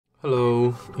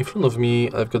Hello, in front of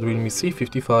me I've got Realme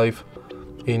C55.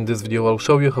 In this video I'll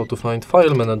show you how to find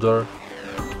File Manager.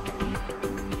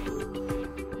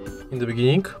 In the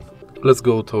beginning, let's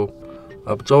go to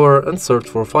App Drawer and search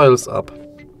for Files app.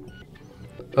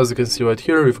 As you can see right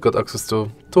here, we've got access to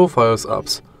two Files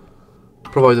apps,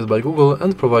 provided by Google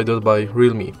and provided by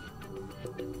Realme.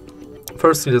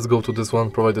 Firstly, let's go to this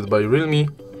one provided by Realme.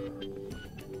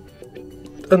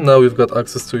 And now we've got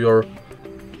access to your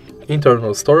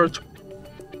internal storage,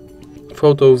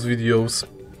 photos, videos,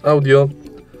 audio,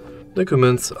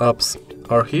 documents, apps,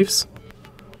 archives,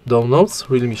 downloads,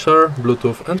 Realme Share,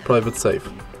 Bluetooth and private save.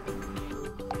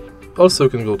 Also you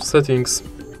can go to settings,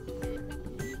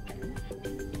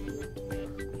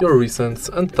 your recents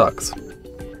and tags.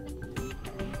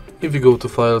 If you go to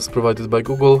files provided by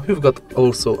Google, you've got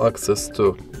also access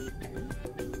to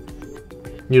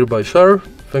nearby share,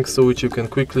 thanks to which you can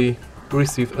quickly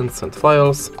receive and send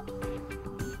files.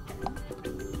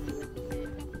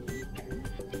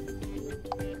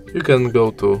 You can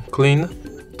go to Clean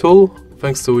tool,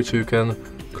 thanks to which you can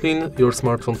clean your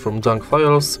smartphone from junk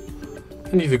files.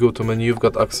 And if you go to menu, you've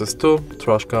got access to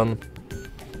Trash Can.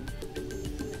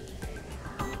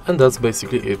 And that's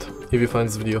basically it. If you find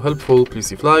this video helpful, please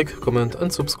leave like, comment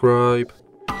and subscribe.